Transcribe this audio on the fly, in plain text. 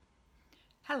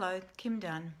Hello, Kim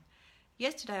Dunn.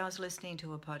 Yesterday I was listening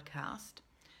to a podcast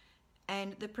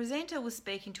and the presenter was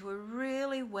speaking to a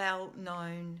really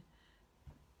well-known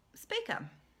speaker.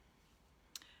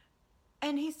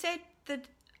 And he said that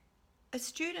a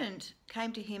student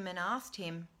came to him and asked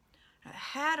him,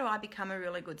 how do I become a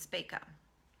really good speaker?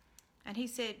 And he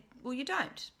said, well, you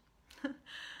don't.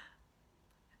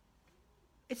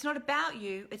 It's not about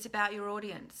you, it's about your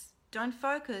audience. Don't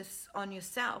focus on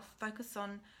yourself, focus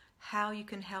on how you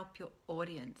can help your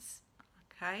audience.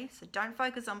 Okay, so don't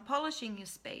focus on polishing your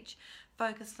speech,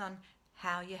 focus on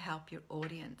how you help your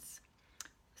audience.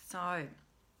 So,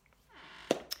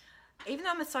 even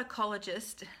though I'm a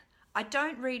psychologist, I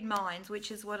don't read minds, which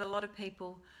is what a lot of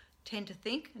people tend to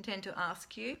think and tend to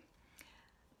ask you.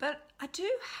 But I do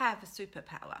have a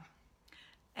superpower,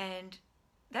 and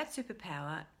that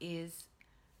superpower is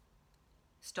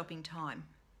stopping time.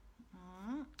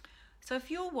 So if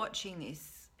you're watching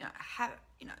this,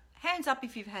 hands up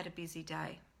if you've had a busy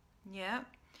day. Yeah,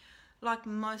 like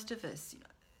most of us,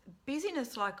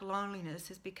 busyness, like loneliness,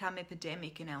 has become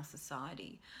epidemic in our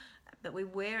society. But we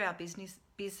wear our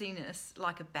busyness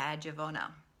like a badge of honor.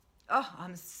 Oh,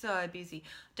 I'm so busy.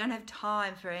 Don't have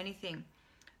time for anything.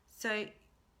 So,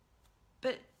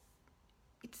 but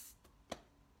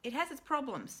it has its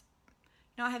problems.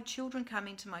 I have children come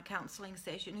into my counselling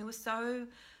session who are so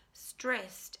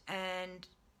stressed and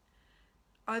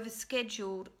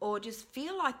overscheduled, or just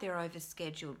feel like they're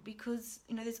overscheduled because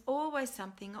there's always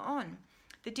something on.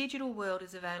 The digital world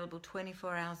is available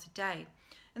 24 hours a day,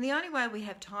 and the only way we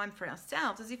have time for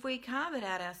ourselves is if we carve it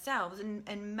out ourselves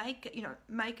and make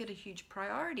it a huge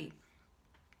priority.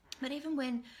 But even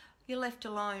when you're left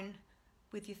alone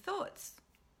with your thoughts,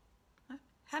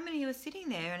 how many of you are sitting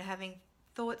there and having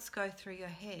thoughts go through your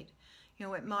head?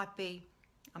 It might be,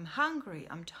 I'm hungry,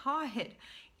 I'm tired.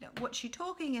 What's she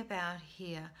talking about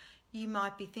here? You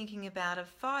might be thinking about a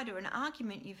fight or an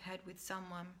argument you've had with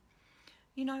someone.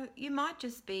 You might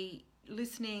just be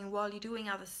listening while you're doing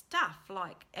other stuff,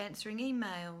 like answering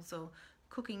emails or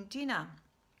cooking dinner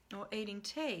or eating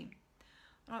tea.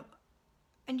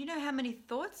 And you know how many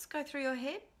thoughts go through your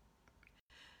head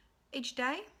each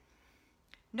day?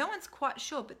 No one's quite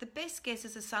sure, but the best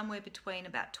guesses are somewhere between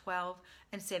about 12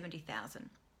 and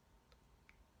 70,000.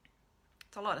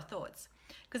 It's a lot of thoughts,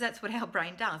 because that's what our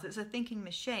brain does. It's a thinking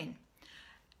machine.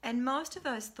 And most of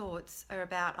those thoughts are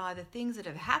about either things that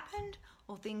have happened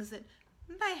or things that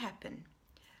may happen.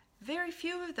 Very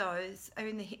few of those are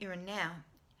in the here and now.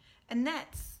 And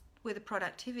that's where the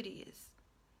productivity is.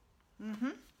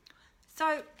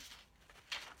 So,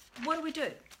 what do we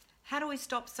do? How do we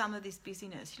stop some of this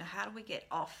busyness? How do we get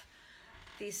off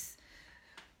this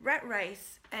rat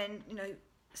race and,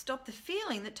 stop the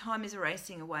feeling that time is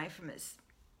racing away from us?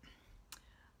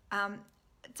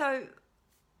 So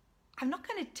I'm not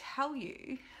going to tell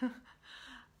you,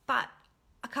 but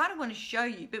I kind of want to show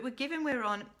you. But given we're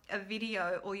on a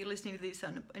video or you're listening to this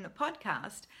in a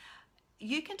podcast,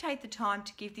 you can take the time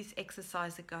to give this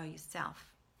exercise a go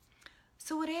yourself.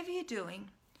 So whatever you're doing,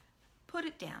 put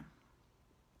it down.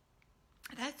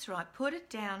 That's right, put it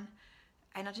down.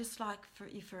 And I'd just like for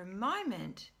you for a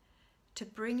moment to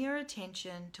bring your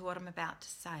attention to what I'm about to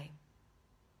say.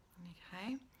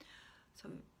 Okay? So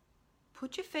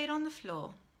put your feet on the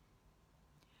floor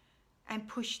and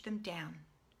push them down.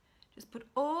 Just put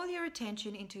all your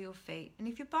attention into your feet. And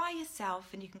if you're by yourself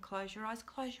and you can close your eyes,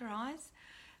 close your eyes.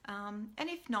 And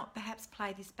if not, perhaps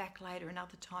play this back later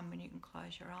another time when you can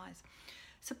close your eyes.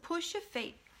 So push your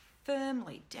feet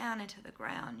firmly down into the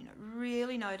ground.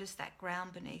 Really notice that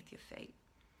ground beneath your feet,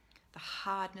 the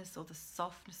hardness or the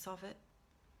softness of it.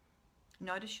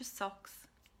 Notice your socks,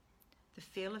 the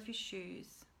feel of your shoes.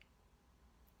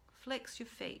 Flex your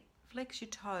feet, flex your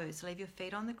toes. Leave your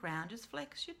feet on the ground, just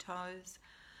flex your toes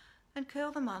and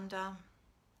curl them under.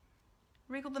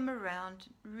 Wriggle them around,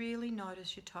 really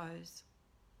notice your toes.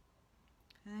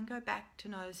 And then go back to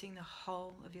noticing the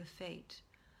whole of your feet.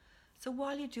 So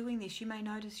while you're doing this, you may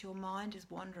notice your mind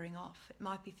is wandering off. It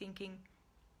might be thinking,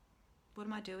 what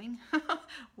am I doing?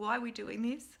 Why are we doing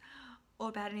this? Or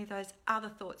about any of those other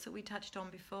thoughts that we touched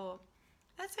on before.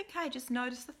 That's okay, just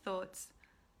notice the thoughts.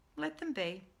 Let them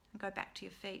be and go back to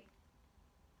your feet.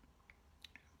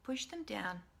 Push them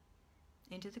down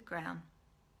into the ground.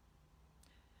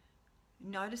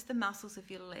 Notice the muscles of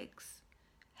your legs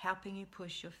helping you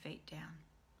push your feet down.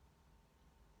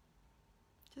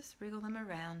 Just wriggle them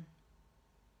around.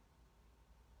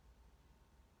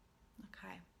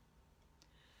 Okay,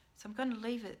 so I'm going to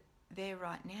leave it there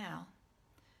right now,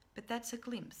 but that's a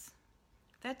glimpse.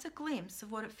 That's a glimpse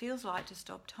of what it feels like to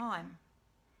stop time.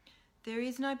 There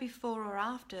is no before or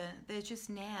after, there's just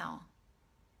now.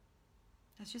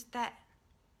 It's just that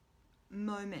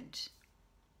moment.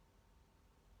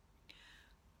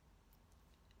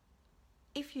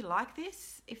 If you like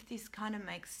this, if this kind of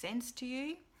makes sense to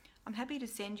you, I'm happy to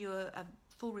send you a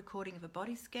full recording of a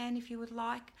body scan if you would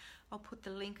like. I'll put the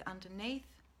link underneath.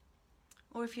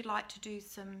 Or if you'd like to do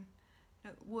some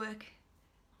work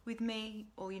with me,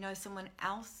 or someone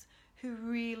else who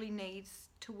really needs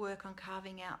to work on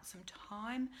carving out some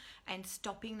time and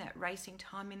stopping that racing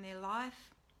time in their life,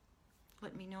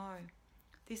 let me know.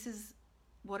 This is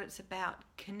what it's about,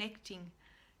 connecting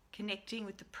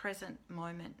with the present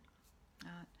moment.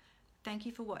 Thank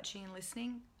you for watching and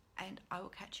listening, and I will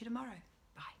catch you tomorrow.